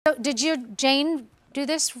So did Jane, do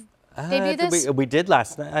this? Debut this? We did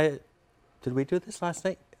last night. Did we do this last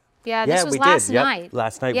night? Yeah, this was last night. Yep.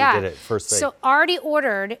 Last night we did it first thing. So already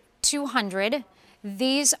ordered 200.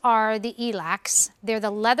 These are the Elax. They're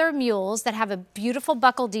the leather mules that have a beautiful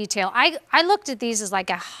buckle detail. I looked at these as like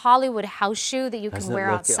a Hollywood house shoe that you can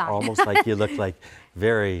wear outside. Almost like you look like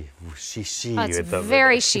very shishi. Oh, it's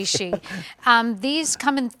very shishi. These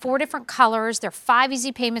come in 4 different colors. They're 5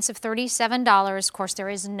 easy payments of $37. Of course, there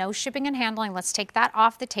is no shipping and handling. Let's take that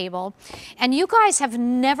off the table. And you guys have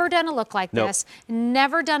never done a look like this,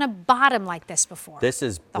 never done a bottom like this before. This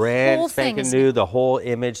is brand spanking new, the whole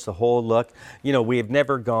image, the whole look. You know, we've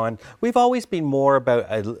never gone, we've always been more about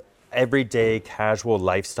an everyday casual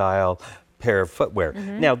lifestyle pair of footwear.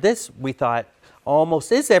 Now this, we thought,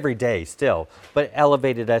 almost is every day still, but it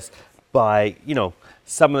elevated us by, you know,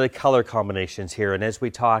 some of the color combinations here. And as we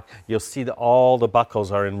talk, you'll see that all the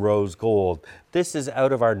buckles are in rose gold. This is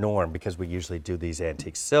out of our norm because we usually do these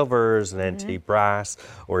antique silvers and antique brass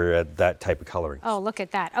or that type of coloring. Oh, look at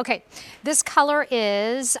that. Okay, this color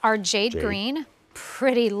is our jade green.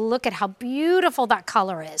 Pretty, look at how beautiful that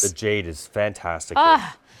color is. The jade is fantastic.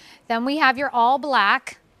 Then we have your all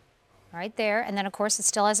black. Right there, and then of course it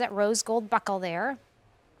still has that rose gold buckle there.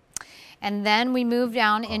 And then we move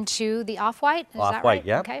down into the off-white. Is that right?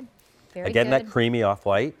 Yeah. Okay. Very Again, good. that creamy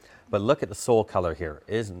off-white. But look at the sole color here,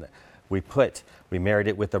 isn't it? We married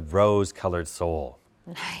it with a rose-colored sole.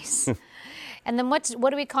 Nice. And then what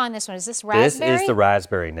are we calling this one? Is this raspberry? This is the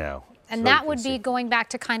raspberry now. And so that would be going back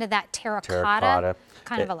to kind of that terracotta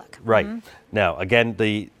kind of a look. Right. Now, again,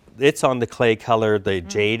 it's on the clay color, the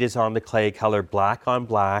jade is on the clay color, black on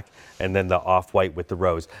black, and then the off-white with the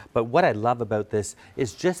rose. But what I love about this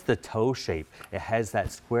is just the toe shape. It has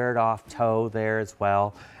that squared off toe there as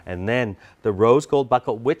well. And then the rose gold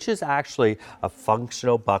buckle, which is actually a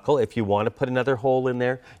functional buckle. If you want to put another hole in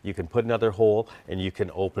there, you can put another hole and you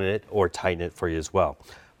can open it or tighten it for you as well.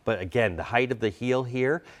 But again, the height of the heel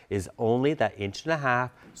here is only that 1.5 inches,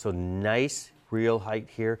 so nice real height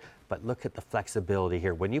here. But look at the flexibility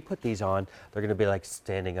here. When you put these on, they're going to be like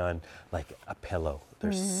standing on like a pillow.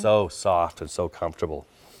 They're so soft and so comfortable.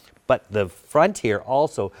 But the front here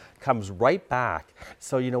also comes right back.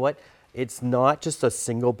 So you know what? It's not just a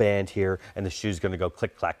single band here and the shoe's going to go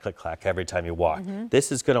click, clack every time you walk. This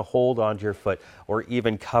is going to hold onto your foot or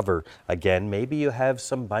even cover. Again, maybe you have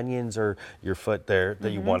some bunions or your foot there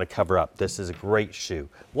that you want to cover up. This is a great shoe.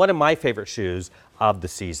 One of my favorite shoes of the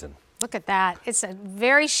season. Look at that. It's a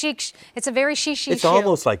very chic, it's a very chic shoe. It's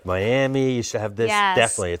almost like Miami. You should have this. Yes.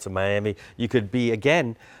 Definitely, it's a Miami. You could be,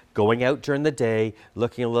 again, going out during the day,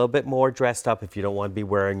 looking a little bit more dressed up if you don't want to be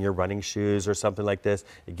wearing your running shoes or something like this.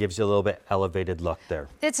 It gives you a little bit elevated look there.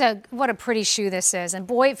 What a pretty shoe this is. And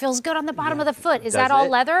boy, it feels good on the bottom of the foot. Is that all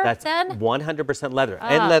leather then? That's 100% leather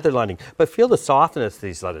and leather lining. But feel the softness of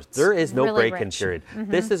these leathers. There is no really break-in rich. period.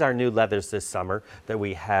 This is our new leathers this summer that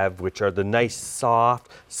we have, which are the nice,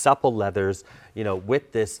 soft, supple leathers, you know,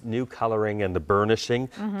 with this new coloring and the burnishing,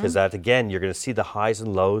 because that, again, you're going to see the highs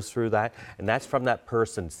and lows through that. And that's from that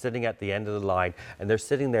person sitting at the end of the line, and they're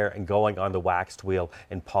sitting there and going on the waxed wheel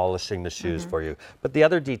and polishing the shoes for you. But the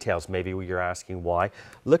other details, maybe you're asking why,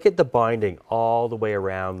 look at the binding all the way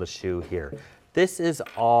around the shoe here. This is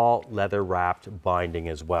all leather wrapped binding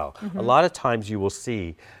as well. A lot of times you will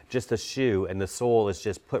see just a shoe and the sole is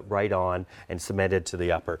just put right on and cemented to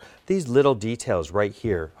the upper. These little details right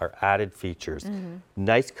here are added features.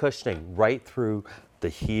 Nice cushioning right through the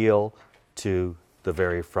heel to the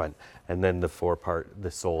very front. And then the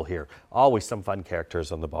the sole here. Always some fun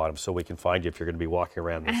characters on the bottom so we can find you if you're going to be walking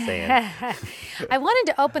around in the sand. I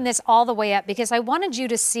wanted to open this all the way up because I wanted you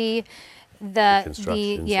to see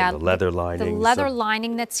the leather lining. The leather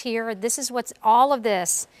lining that's here. This is all of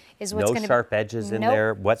this is what's going to be. No sharp edges in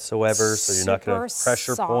there whatsoever, so you're not going to have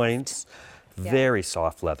pressure points. Very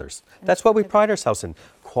soft leathers. That's what we pride ourselves in.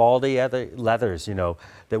 Quality leathers, you know,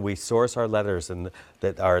 that we source our leathers and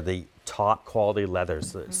that are the top quality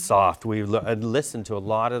leathers, soft. We listened to a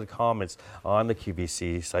lot of the comments on the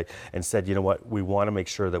QVC site and said, you know what, we want to make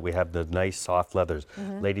sure that we have the nice soft leathers.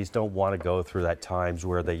 Ladies don't want to go through that times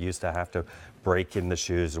where they used to have to break in the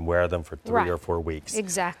shoes and wear them for 3 or 4 weeks.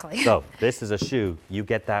 Exactly. So this is a shoe. You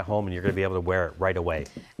get that home and you're going to be able to wear it right away.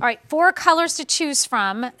 All right, 4 colors to choose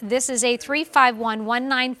from. This is a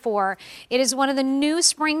 351194. It is one of the new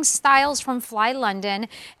spring styles from Fly London.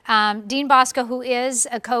 Dean Bosco, who is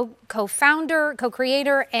a co-founder,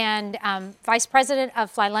 co-creator, and vice president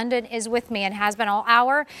of Fly London, is with me and has been all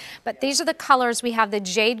hour. But these are the colors. We have the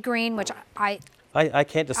jade green, which I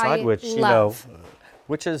can't decide which, love. you know.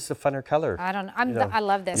 Which is the funner color? I don't know. I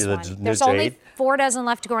love this one. There's only 4 dozen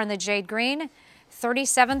left to go on the jade green.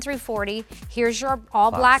 37 through 40. Here's your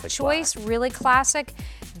all black Classic choice, black. really classic.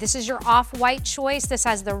 This is your off-white choice. This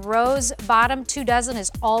has the rose bottom. 2 dozen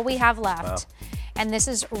is all we have left. Wow. And this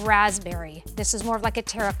is raspberry. This is more of like a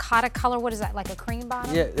terracotta color. What is that, like a cream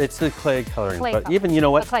bottom? Yeah, it's the clay coloring. Clay but color. even, you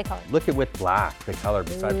know what? The clay color. Look at with black, the color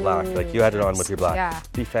beside black. Like you had it on with your black. Yeah.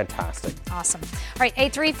 Be fantastic. Awesome. All right,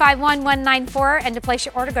 8351194, and to place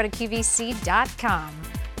your order, go to QVC.com.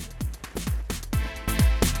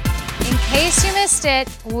 In case you missed it,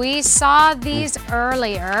 we saw these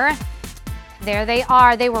earlier. There they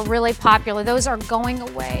are. They were really popular. Those are going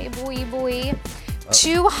away. Boy.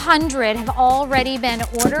 200 have already been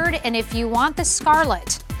ordered, and if you want the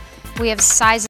scarlet, we have sizes